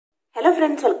Hello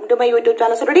friends, welcome to my YouTube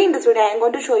channel. So today in this video I am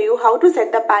going to show you how to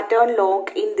set the pattern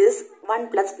lock in this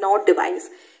OnePlus NORD device.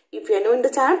 If you are new in the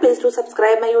channel, please do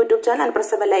subscribe my YouTube channel and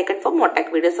press the bell icon for more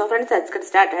tech videos. So friends, let's get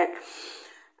started.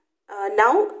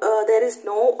 Now there is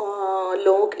no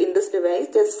lock in this device.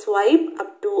 Just swipe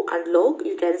up to unlock.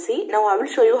 You can see. Now I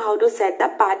will show you how to set the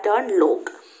pattern lock.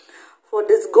 For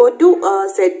this, go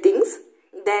to settings,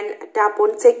 then tap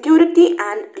on security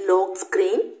and lock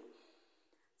screen.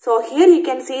 So here you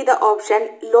can see the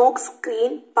option lock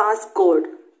screen passcode.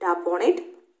 Tap on it.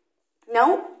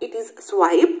 Now it is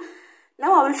swipe.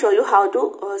 Now I will show you how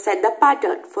to set the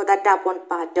pattern. For that, tap on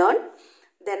pattern.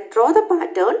 Then draw the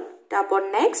pattern. Tap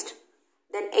on next.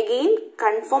 Then again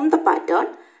confirm the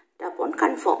pattern. Tap on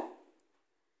confirm.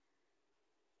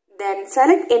 Then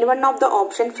select any one of the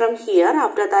option from here.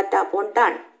 After that, tap on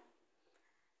done.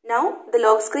 Now the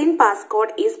lock screen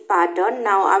passcode is pattern.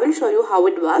 Now I will show you how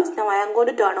it works. Now I am going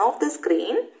to turn off the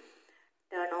screen.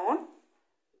 Turn on.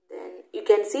 Then you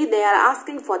can see they are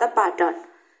asking for the pattern.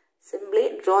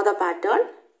 Simply draw the pattern.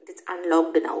 It is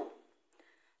unlocked now.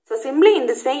 So simply in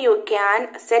this way you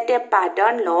can set a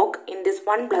pattern lock in this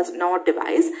OnePlus NORD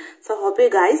device. So hope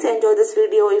you guys enjoy this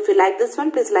video. If you like this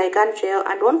one, please like and share,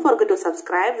 and don't forget to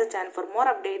subscribe the channel for more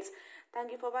updates.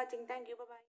 Thank you for watching. Thank you. Bye bye.